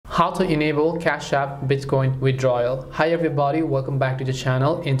How to enable Cash App Bitcoin withdrawal. Hi everybody, welcome back to the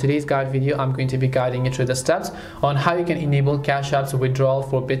channel. In today's guide video, I'm going to be guiding you through the steps on how you can enable Cash App's withdrawal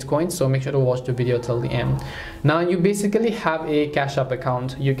for Bitcoin. So make sure to watch the video till the end. Now you basically have a Cash App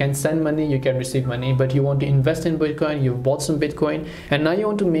account. You can send money, you can receive money, but you want to invest in Bitcoin, you've bought some Bitcoin, and now you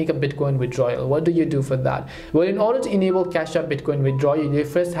want to make a Bitcoin withdrawal. What do you do for that? Well, in order to enable Cash App Bitcoin withdrawal, you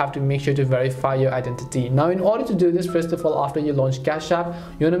first have to make sure to verify your identity. Now in order to do this, first of all, after you launch Cash App,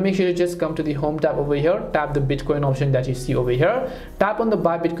 you want to make sure to just come to the home tab over here, tap the Bitcoin option that you see over here, tap on the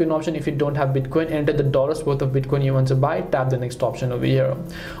buy Bitcoin option. If you don't have Bitcoin, enter the dollars worth of Bitcoin you want to buy, tap the next option over here.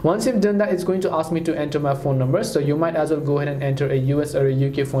 Once you've done that, it's going to ask me to enter my phone number, so you might as well go ahead and enter a US or a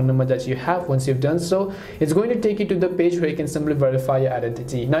UK phone number that you have. Once you've done so, it's going to take you to the page where you can simply verify your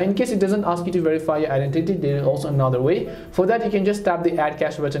identity. Now in case it doesn't ask you to verify your identity, there is also another way. For that, you can just tap the add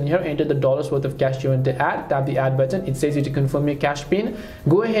cash button here, enter the dollars worth of cash you want to add, tap the add button. It says you to confirm your cash pin,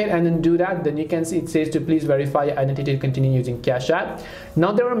 go ahead and then do that. Then you can see it says to please verify your identity to continue using Cash App.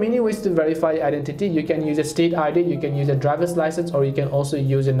 Now there are many ways to verify your identity. You can use a state ID, you can use a driver's license, or you can also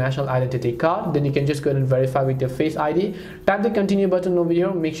use a national identity card. Then you can just go ahead and verify with your face ID. Tap the continue button over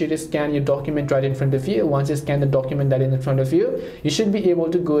here, make sure to scan your document right in front of you. Once you scan the document that is in front of you, you should be able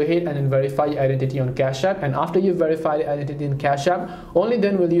to go ahead and then verify your identity on Cash App. And after you verify the identity in Cash App, only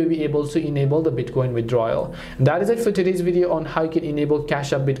then will you be able to enable the Bitcoin withdrawal. And that is it for today's video on how you can enable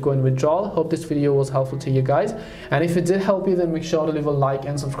Cash App Bitcoin withdrawal. Hope this video was helpful to you guys, and if it did help you, then make sure to leave a like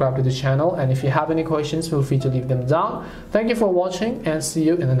and subscribe to the channel. And if you have any questions, feel free to leave them down. Thank you for watching, and see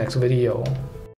you in the next video.